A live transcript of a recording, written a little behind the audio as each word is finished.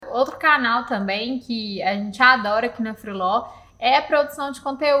outro canal também que a gente adora aqui na Freeló é a produção de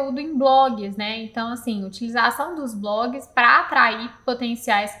conteúdo em blogs, né? Então, assim, utilização dos blogs para atrair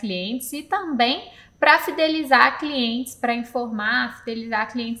potenciais clientes e também para fidelizar clientes, para informar,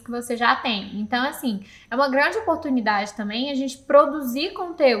 fidelizar clientes que você já tem. Então, assim, é uma grande oportunidade também a gente produzir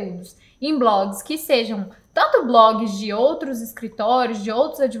conteúdos em blogs que sejam tanto blogs de outros escritórios, de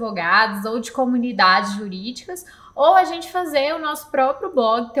outros advogados ou de comunidades jurídicas, ou a gente fazer o nosso próprio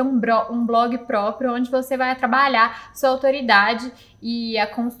blog, ter um blog próprio onde você vai trabalhar sua autoridade e a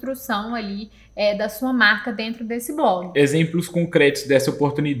construção ali da sua marca dentro desse blog. Exemplos concretos dessa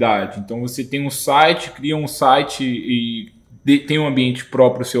oportunidade. Então você tem um site, cria um site e tem um ambiente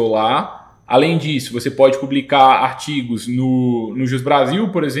próprio seu lá. Além disso, você pode publicar artigos no Jus Brasil,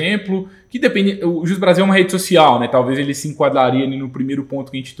 por exemplo, que depende. O Jus Brasil é uma rede social, né? Talvez ele se enquadraria ali no primeiro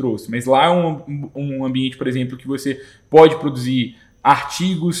ponto que a gente trouxe. Mas lá é um ambiente, por exemplo, que você pode produzir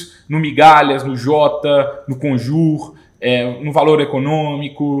artigos no Migalhas, no Jota, no Conjur, no Valor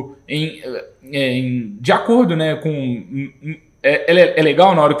Econômico, de acordo, né, com... É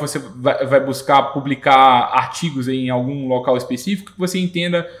legal na hora que você vai buscar publicar artigos em algum local específico que você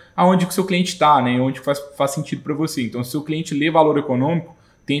entenda aonde que o seu cliente está, né, onde faz sentido para você. Então, se o seu cliente lê Valor Econômico,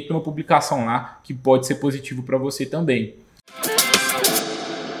 tenta uma publicação lá que pode ser positivo para você também.